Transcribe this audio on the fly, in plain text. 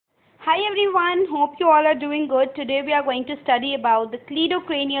Hi everyone, hope you all are doing good. Today we are going to study about the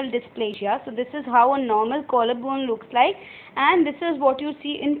cleidocranial dysplasia. So this is how a normal collarbone looks like, and this is what you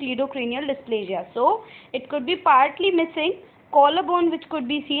see in cleidocranial dysplasia. So it could be partly missing, collarbone which could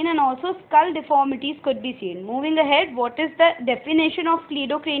be seen, and also skull deformities could be seen. Moving ahead, what is the definition of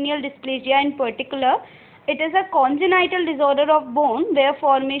cleidocranial dysplasia in particular? It is a congenital disorder of bone where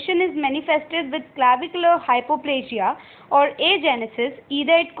formation is manifested with clavicular hypoplasia or agenesis.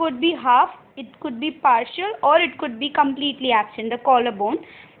 Either it could be half, it could be partial, or it could be completely absent, the collarbone,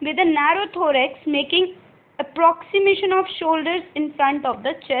 with a narrow thorax making approximation of shoulders in front of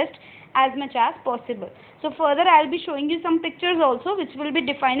the chest as much as possible. So further I'll be showing you some pictures also which will be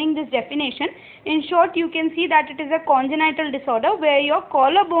defining this definition. In short, you can see that it is a congenital disorder where your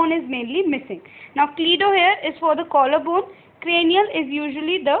collarbone is mainly missing. Now cleido here is for the collarbone, cranial is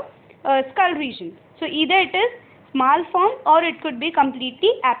usually the skull region. So either it is malformed or it could be completely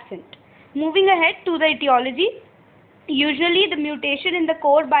absent. Moving ahead to the etiology, usually the mutation in the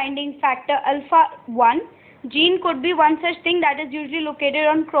core binding factor alpha 1 gene could be one such thing that is usually located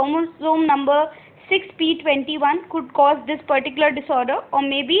on chromosome number 6p21 could cause this particular disorder, or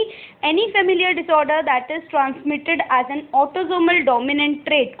maybe any familiar disorder that is transmitted as an autosomal dominant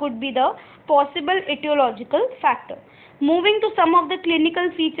trait could be the possible etiological factor. Moving to some of the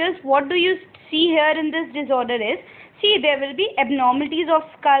clinical features, what do you see here in this disorder is, see, there will be abnormalities of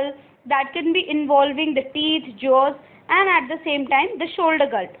skull that can be involving the teeth, jaws, and at the same time the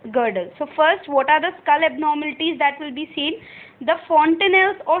shoulder girdle. So first, what are the skull abnormalities that will be seen? The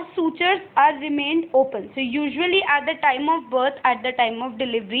fontanelles or sutures are remained open. So usually at the time of birth, at the time of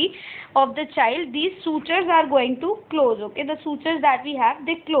delivery of the child, these sutures are going to close. Okay, the sutures that we have,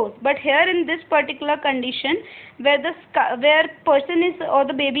 they close. But here in this particular condition, where person is or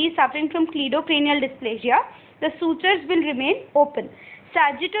the baby is suffering from cleidocranial dysplasia, the sutures will remain open.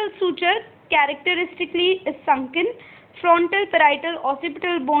 Sagittal suture characteristically is sunken. Frontal, parietal,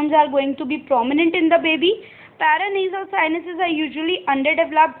 occipital bones are going to be prominent in the baby. Paranasal sinuses are usually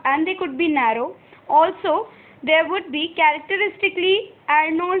underdeveloped and they could be narrow. Also, there would be characteristically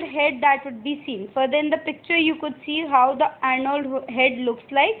Arnold head that would be seen. Further in the picture, you could see how the Arnold head looks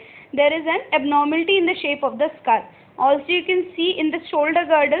like. There is an abnormality in the shape of the skull. Also, you can see in the shoulder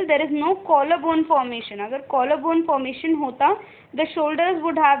girdle, there is no collarbone formation. Agar collarbone formation hota, the shoulders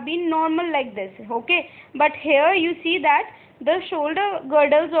would have been normal like this. Okay, but here you see that the shoulder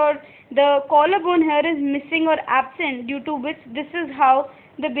girdles or the collarbone here is missing or absent, due to which this is how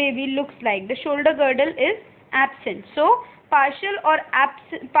the baby looks like. The shoulder girdle is absent. So partial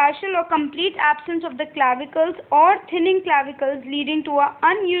or complete absence of the clavicles or thinning clavicles leading to an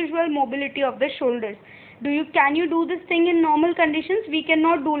unusual mobility of the shoulders. Can you do this thing in normal conditions? We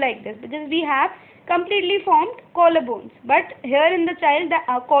cannot do like this because we have completely formed collarbones. But here in the child, the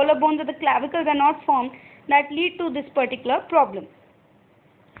collarbones or the clavicles are not formed, that lead to this particular problem.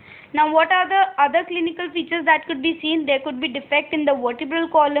 Now, what are the other clinical features that could be seen? There could be defect in the vertebral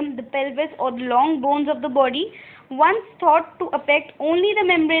column, the pelvis, or the long bones of the body. Once thought to affect only the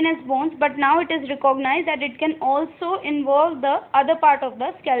membranous bones, but now it is recognized that it can also involve the other part of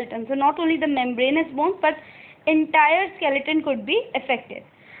the skeleton. So not only the membranous bones, but entire skeleton could be affected.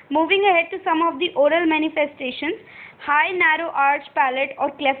 Moving ahead to some of the oral manifestations, high narrow arch palate or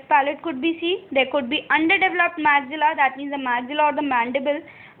cleft palate could be seen. There could be underdeveloped maxilla, that means the maxilla or the mandible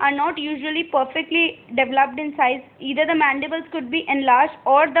are not usually perfectly developed in size. Either the mandibles could be enlarged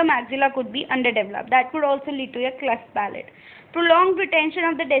or the maxilla could be underdeveloped. That could also lead to a cleft palate. Prolonged retention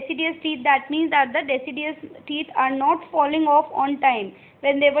of the deciduous teeth, that means that the deciduous teeth are not falling off on time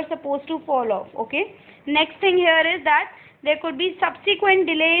when they were supposed to fall off. Okay. Next thing here is that there could be subsequent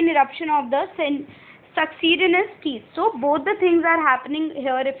delay in eruption of the succedinous teeth. So both the things are happening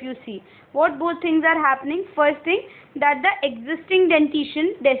here. If you see what both things are happening, first thing, that the existing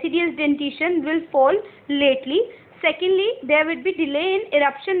dentition, deciduous dentition, will fall lately. Secondly, there will be delay in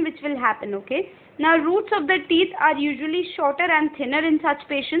eruption which will happen. Okay. Now roots of the teeth are usually shorter and thinner in such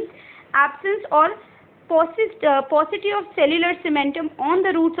patients. Absence or paucity of cellular cementum on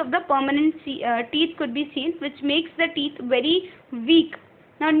the roots of the permanent teeth could be seen, which makes the teeth very weak.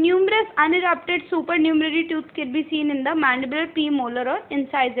 Now, numerous unerupted supernumerary tooth could be seen in the mandibular premolar or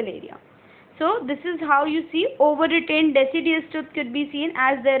incisal area. So, this is how you see over-retained deciduous tooth could be seen,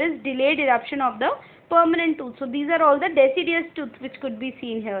 as there is delayed eruption of the permanent tooth. So, these are all the deciduous tooth which could be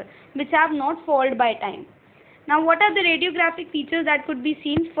seen here, which have not fallen by time. Now, what are the radiographic features that could be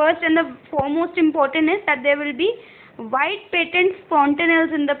seen? First and the foremost important is that there will be wide patent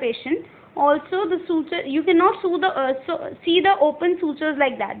fontanelles in the patient. Also, the suture, you cannot see the open sutures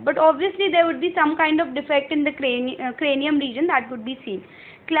like that, but obviously there would be some kind of defect in the cranium region that would be seen.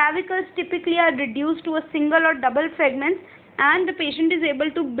 Clavicles typically are reduced to a single or double fragments, and the patient is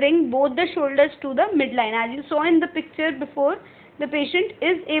able to bring both the shoulders to the midline. As you saw in the picture before, the patient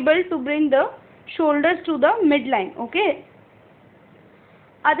is able to bring the shoulders to the midline. Okay.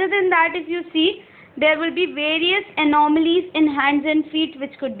 Other than that, if you see, there will be various anomalies in hands and feet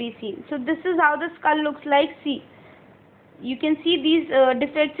which could be seen. So this is how the skull looks like. See, you can see these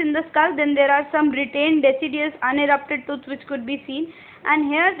defects in the skull. Then there are some retained deciduous unerupted tooth which could be seen, and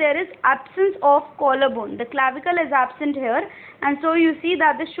here there is absence of collarbone. The clavicle is absent here, and so you see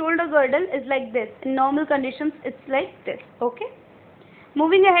that the shoulder girdle is like this. In normal conditions it's like this. Okay.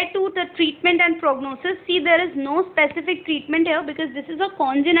 Moving ahead to the treatment and prognosis. See, there is no specific treatment here because this is a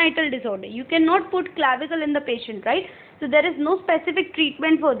congenital disorder. You cannot put clavicle in the patient, right? So there is no specific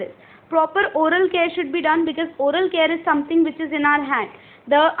treatment for this. Proper oral care should be done because oral care is something which is in our hand.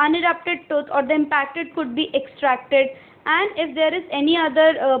 The unerupted tooth or the impacted could be extracted, and if there is any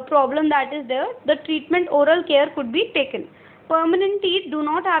other problem that is there, the treatment oral care could be taken. Permanent teeth do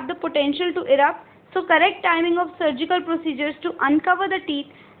not have the potential to erupt, so correct timing of surgical procedures to uncover the teeth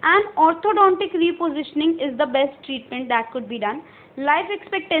and orthodontic repositioning is the best treatment that could be done. Life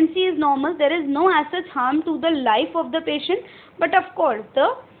expectancy is normal. There is no as such harm to the life of the patient, but of course the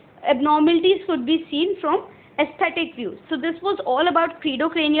abnormalities could be seen from aesthetic views. So this was all about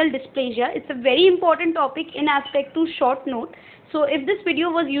cleidocranial dysplasia. It's a very important topic in aspect to short note. So if this video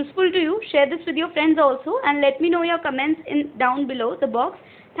was useful to you, share this with your friends also, and let me know your comments in down below the box.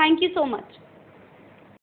 Thank you so much.